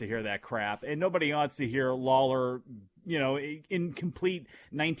wants to hear that crap, and nobody wants to hear Lawler, in complete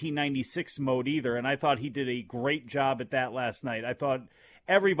 1996 mode either. And I thought he did a great job at that last night. I thought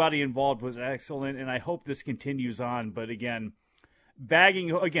everybody involved was excellent, and I hope this continues on. But again,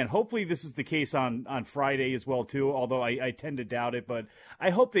 hopefully this is the case on Friday as well, too, although I tend to doubt it. But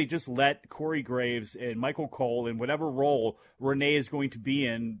I hope they just let Corey Graves and Michael Cole, in whatever role Renee is going to be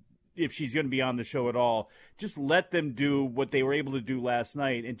in, if she's going to be on the show at all, just let them do what they were able to do last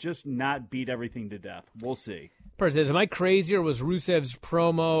night and just not beat everything to death. We'll see. Person says, am I crazy, or was Rusev's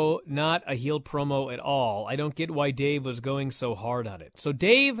promo not a heel promo at all? I don't get why Dave was going so hard on it. So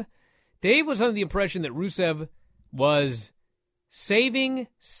Dave was under the impression that Rusev was saving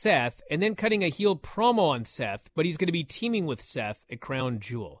Seth and then cutting a heel promo on Seth, but he's going to be teaming with Seth at Crown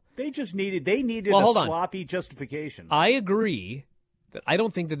Jewel. They needed a sloppy justification. I agree that I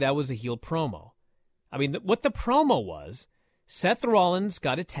don't think that was a heel promo. I mean, what the promo was, Seth Rollins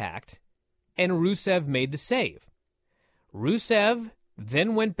got attacked and Rusev made the save. Rusev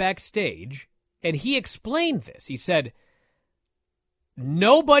then went backstage and he explained this. He said,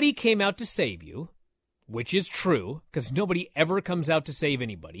 nobody came out to save you. Which is true, because nobody ever comes out to save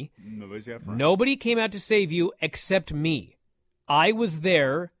anybody. Nobody's got friends. Nobody came out to save you except me. I was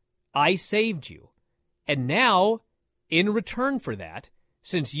there. I saved you. And now, in return for that,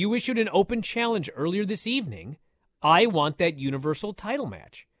 since you issued an open challenge earlier this evening, I want that Universal title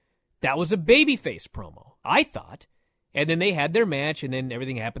match. That was a babyface promo, I thought. And then they had their match, and then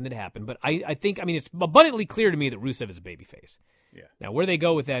everything happened that happened. But I think, it's abundantly clear to me that Rusev is a babyface. Yeah. Now, where they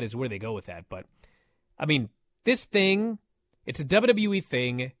go with that is where they go with that, but this thing, it's a WWE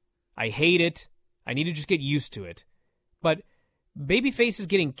thing. I hate it. I need to just get used to it. But babyface is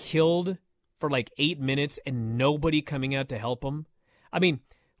getting killed for like 8 minutes and nobody coming out to help him.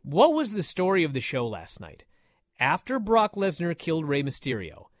 What was the story of the show last night? After Brock Lesnar killed Rey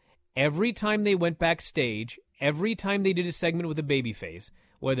Mysterio, every time they went backstage, every time they did a segment with a babyface,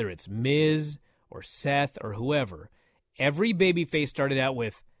 whether it's Miz or Seth or whoever, every babyface started out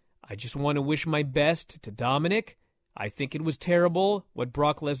with, I just want to wish my best to Dominic. I think it was terrible what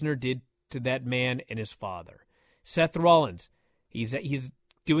Brock Lesnar did to that man and his father. Seth Rollins, he's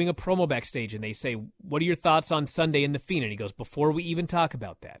doing a promo backstage, and they say, what are your thoughts on Sunday in the Fiend? And he goes, before we even talk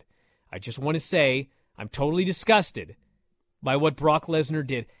about that, I just want to say I'm totally disgusted by what Brock Lesnar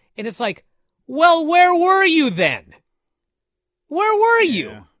did. And it's like, well, where were you then? Where were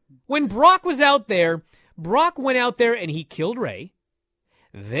you? When Brock was out there, Brock went out there and he killed Rey.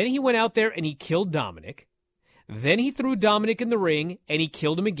 Then he went out there and he killed Dominic. Then he threw Dominic in the ring and he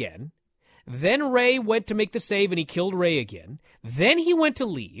killed him again. Then Rey went to make the save and he killed Rey again. Then he went to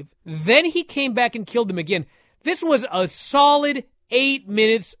leave. Then he came back and killed him again. This was a solid 8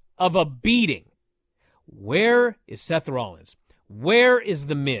 minutes of a beating. Where is Seth Rollins? Where is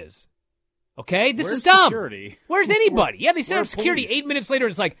The Miz? Okay, this is dumb. Security? Where's anybody? Yeah, they sent out security police? 8 minutes later.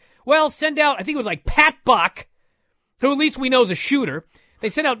 And it's like, well, send out, I think it was like Pat Buck, who at least we know is a shooter. They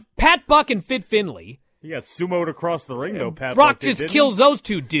sent out Pat Buck and Fit Finley. He got sumoed across the ring, though, Pat Brock Buck did, just didn't kills he? those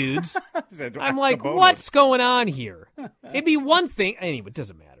two dudes. I'm like, what's going on here? It'd be one thing. Anyway, it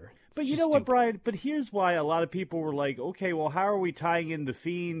doesn't matter. But you know what, Brian? But here's why a lot of people were like, okay, well, how are we tying in The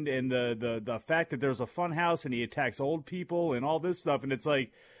Fiend and the fact that there's a fun house and he attacks old people and all this stuff? And it's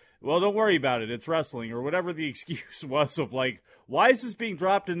like, well, don't worry about it. It's wrestling, or whatever the excuse was of like, why is this being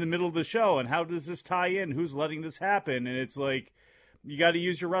dropped in the middle of the show? And how does this tie in? Who's letting this happen? And it's like, you got to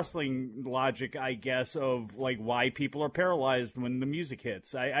use your wrestling logic, I guess, of like why people are paralyzed when the music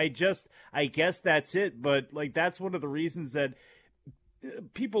hits. I guess that's it. But like, that's one of the reasons that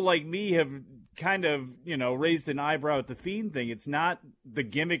people like me have kind of, raised an eyebrow at the Fiend thing. It's not the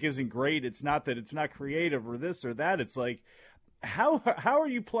gimmick isn't great. It's not that it's not creative or this or that. It's like, how are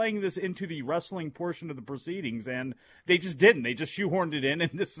you playing this into the wrestling portion of the proceedings? And they just didn't. They just shoehorned it in,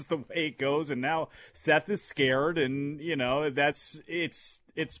 and this is the way it goes. And now Seth is scared, and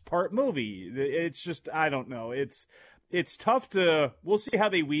it's part movie. It's just, I don't know. It's tough to. We'll see how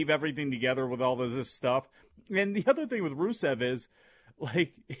they weave everything together with all of this stuff. And the other thing with Rusev is,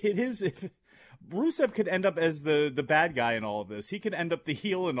 like, if Rusev could end up as the bad guy in all of this. He could end up the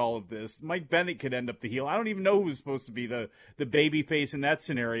heel in all of this. Mike Bennett could end up the heel. I don't even know who's supposed to be the baby face in that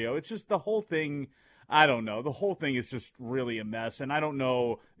scenario. It's just the whole thing. I don't know. The whole thing is just really a mess, and I don't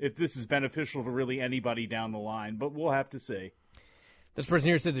know if this is beneficial to really anybody down the line, but we'll have to see. This person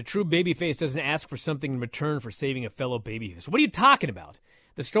here says a true babyface doesn't ask for something in return for saving a fellow babyface. What are you talking about?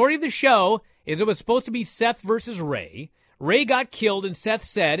 The story of the show is it was supposed to be Seth versus Ray. Ray got killed, and Seth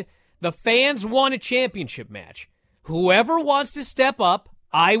said, the fans want a championship match. Whoever wants to step up,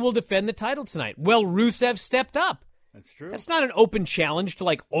 I will defend the title tonight. Well, Rusev stepped up. That's true. That's not an open challenge to,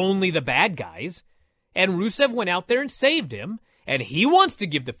 like, only the bad guys. And Rusev went out there and saved him, and he wants to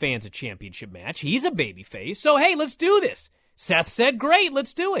give the fans a championship match. He's a babyface, so hey, let's do this. Seth said, great,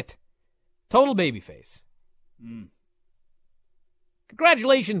 let's do it. Total babyface.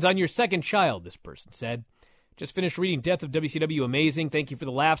 Congratulations on your second child, this person said. Just finished reading Death of WCW. Amazing. Thank you for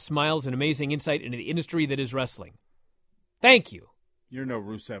the laughs, smiles, and amazing insight into the industry that is wrestling. Thank you. You're no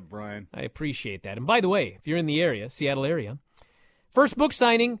Rusev, Brian. I appreciate that. And by the way, if you're in the area, Seattle area, first book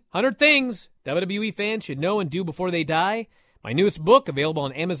signing, 100 Things WWE fans should know and do before they die. My newest book, available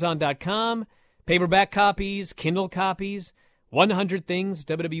on Amazon.com. Paperback copies, Kindle copies. 100 Things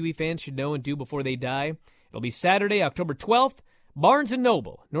WWE fans should know and do before they die. It'll be Saturday, October 12th. Barnes &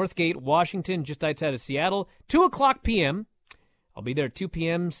 Noble, Northgate, Washington, just outside of Seattle, 2 o'clock p.m. I'll be there at 2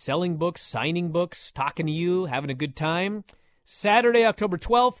 p.m. selling books, signing books, talking to you, having a good time. Saturday, October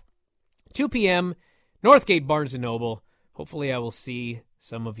 12th, 2 p.m., Northgate, Barnes & Noble. Hopefully I will see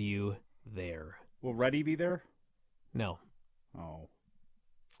some of you there. Will Reddy be there? No. Oh.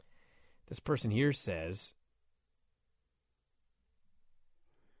 This person here says,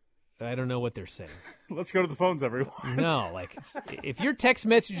 I don't know what they're saying. Let's go to the phones, everyone. No, like, if your text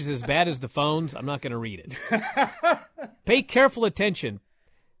message is as bad as the phones, I'm not going to read it. Pay careful attention.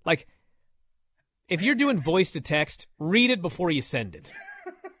 Like, if you're doing voice to text, read it before you send it.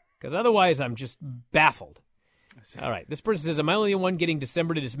 Because otherwise, I'm just baffled. All right, this person says, I'm the only one getting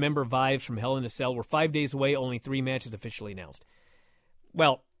December to Dismember vibes from Hell in a Cell. We're 5 days away, only 3 matches officially announced.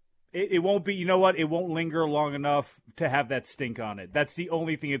 Well, It won't be, you know what? It won't linger long enough to have that stink on it. That's the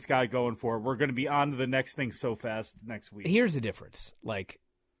only thing it's got going for it. We're going to be on to the next thing so fast next week. Here's the difference. Like,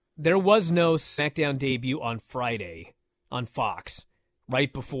 there was no SmackDown debut on Friday on Fox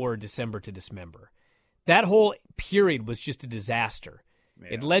right before December to Dismember. That whole period was just a disaster.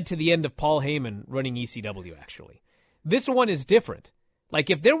 Yeah. It led to the end of Paul Heyman running ECW, actually. This one is different. Like,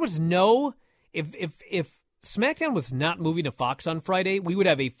 if there was no... If SmackDown was not moving to Fox on Friday, we would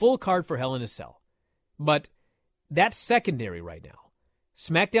have a full card for Hell in a Cell. But that's secondary right now.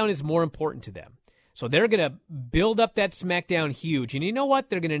 SmackDown is more important to them. So they're going to build up that SmackDown huge. And you know what?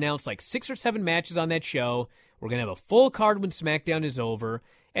 They're going to announce like 6 or 7 matches on that show. We're going to have a full card when SmackDown is over.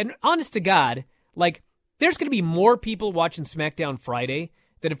 And honest to God, like, there's going to be more people watching SmackDown Friday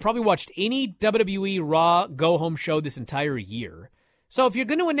that have probably watched any WWE Raw go-home show this entire year. So if you're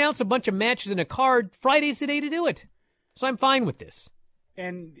going to announce a bunch of matches in a card, Friday's the day to do it. So I'm fine with this.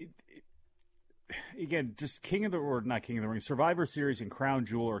 And again, just not King of the Ring, Survivor Series and Crown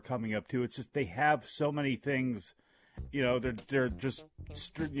Jewel are coming up too. It's just they have so many things. You know, they're just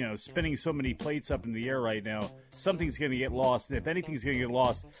spinning so many plates up in the air right now. Something's going to get lost, and if anything's going to get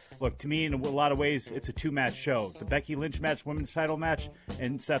lost, look, to me, in a lot of ways, it's a 2-match show: the Becky Lynch match, women's title match,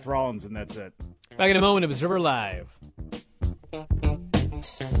 and Seth Rollins, and that's it. Back in a moment, Observer Live.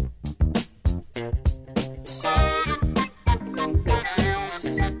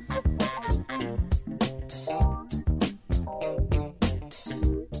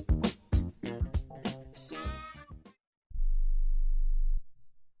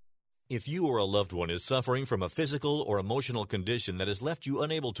 If you or a loved one is suffering from a physical or emotional condition that has left you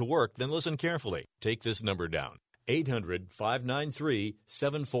unable to work, then listen carefully. Take this number down: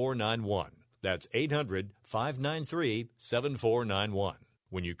 800-593-7491. That's 800-593-7491.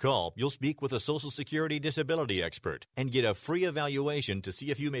 When you call, you'll speak with a Social Security disability expert and get a free evaluation to see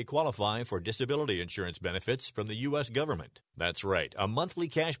if you may qualify for disability insurance benefits from the U.S. government. That's right, a monthly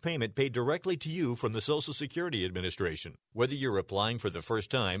cash payment paid directly to you from the Social Security Administration. Whether you're applying for the first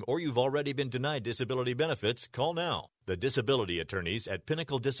time or you've already been denied disability benefits, call now. The disability attorneys at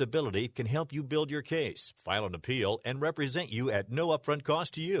Pinnacle Disability can help you build your case, file an appeal, and represent you at no upfront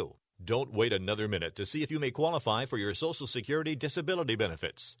cost to you. Don't wait another minute to see if you may qualify for your Social Security disability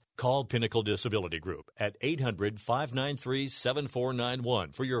benefits. Call Pinnacle Disability Group at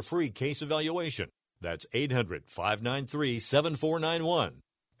 800-593-7491 for your free case evaluation. That's 800-593-7491.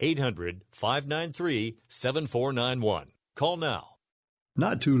 800-593-7491. Call now.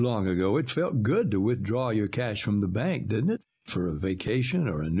 Not too long ago, it felt good to withdraw your cash from the bank, didn't it? For a vacation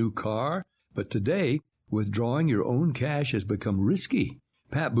or a new car. But today, withdrawing your own cash has become risky.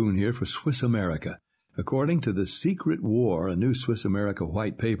 Pat Boone here for Swiss America. According to The Secret War, a new Swiss America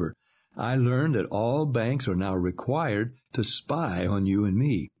white paper, I learned that all banks are now required to spy on you and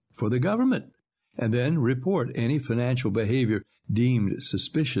me for the government, and then report any financial behavior deemed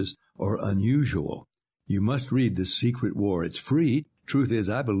suspicious or unusual. You must read The Secret War. It's free. Truth is,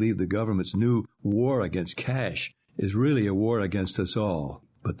 I believe the government's new war against cash is really a war against us all.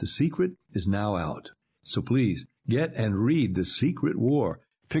 But the secret is now out. So please, get and read The Secret War.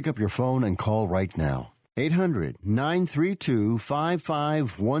 Pick up your phone and call right now.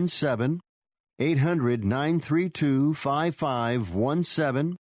 800-932-5517.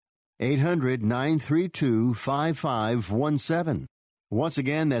 800-932-5517. 800-932-5517. Once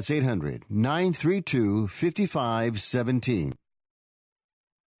again, that's 800-932-5517.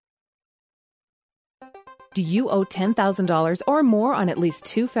 Do you owe $10,000 or more on at least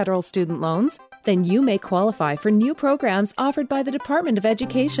 2 federal student loans? Then you may qualify for new programs offered by the Department of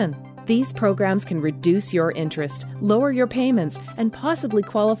Education. These programs can reduce your interest, lower your payments, and possibly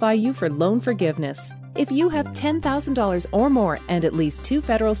qualify you for loan forgiveness. If you have $10,000 or more and at least 2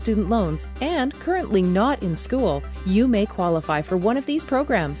 federal student loans and currently not in school, you may qualify for one of these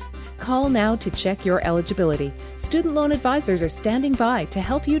programs. Call now to check your eligibility. Student loan advisors are standing by to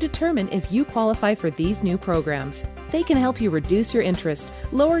help you determine if you qualify for these new programs. They can help you reduce your interest,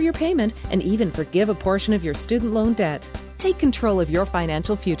 lower your payment, and even forgive a portion of your student loan debt. Take control of your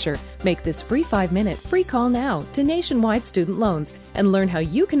financial future. Make this free 5-minute free call now to Nationwide Student Loans and learn how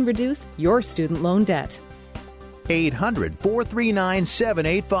you can reduce your student loan debt.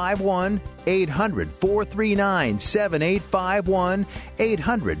 800-439-7851, 800-439-7851,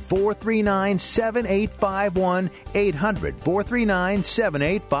 800-439-7851,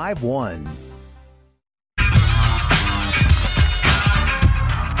 800-439-7851.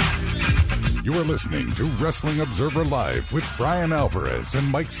 You are listening to Wrestling Observer Live with Bryan Alvarez and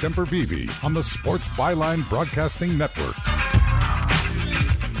Mike Sempervive on the Sports Byline Broadcasting Network.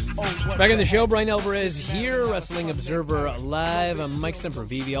 Back in the show, Bryan Alvarez here, Wrestling Observer Live. I'm Mike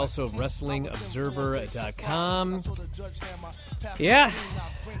Sempervive, also of WrestlingObserver.com. Yeah,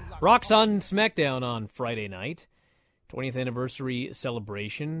 Rock's on SmackDown on Friday night. 20th anniversary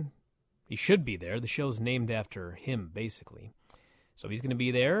celebration. He should be there. The show's named after him, basically. So he's going to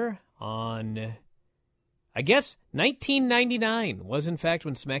be there on, I guess, 1999 was, in fact,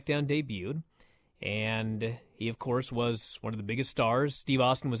 when SmackDown debuted. And he, of course, was one of the biggest stars. Steve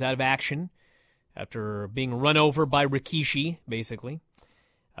Austin was out of action after being run over by Rikishi, basically.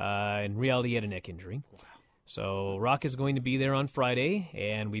 In reality, he had a neck injury. Wow. So Rock is going to be there on Friday.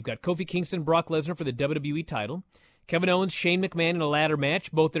 And we've got Kofi Kingston, Brock Lesnar for the WWE title. Kevin Owens, Shane McMahon in a ladder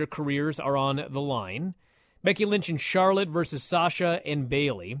match. Both their careers are on the line. Becky Lynch and Charlotte versus Sasha and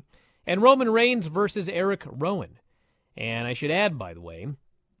Bayley. And Roman Reigns versus Eric Rowan. And I should add, by the way,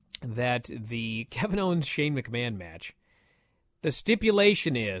 that the Kevin Owens-Shane McMahon match, the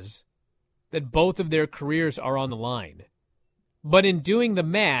stipulation is that both of their careers are on the line. But in doing the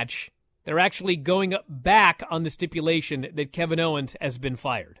match, they're actually going back on the stipulation that Kevin Owens has been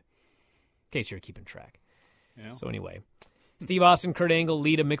fired. In case you're keeping track. Yeah. So anyway, Steve Austin, Kurt Angle,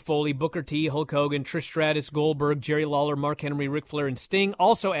 Lita, Mick Foley, Booker T, Hulk Hogan, Trish Stratus, Goldberg, Jerry Lawler, Mark Henry, Ric Flair, and Sting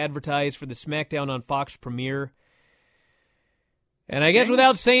also advertised for the SmackDown on Fox premiere. And I guess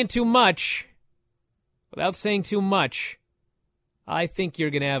without saying too much, I think you're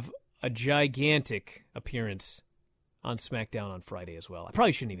going to have a gigantic appearance on SmackDown on Friday as well. I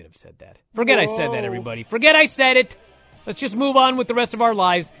probably shouldn't even have said that. Forget I said that, everybody. Forget I said it. Let's just move on with the rest of our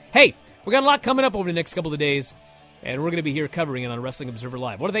lives. Hey, we got a lot coming up over the next couple of days, and we're going to be here covering it on Wrestling Observer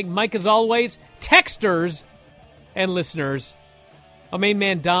Live. I want to thank Mike, as always, texters and listeners, our main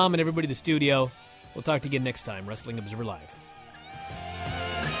man Dom, and everybody in the studio. We'll talk to you again next time, Wrestling Observer Live.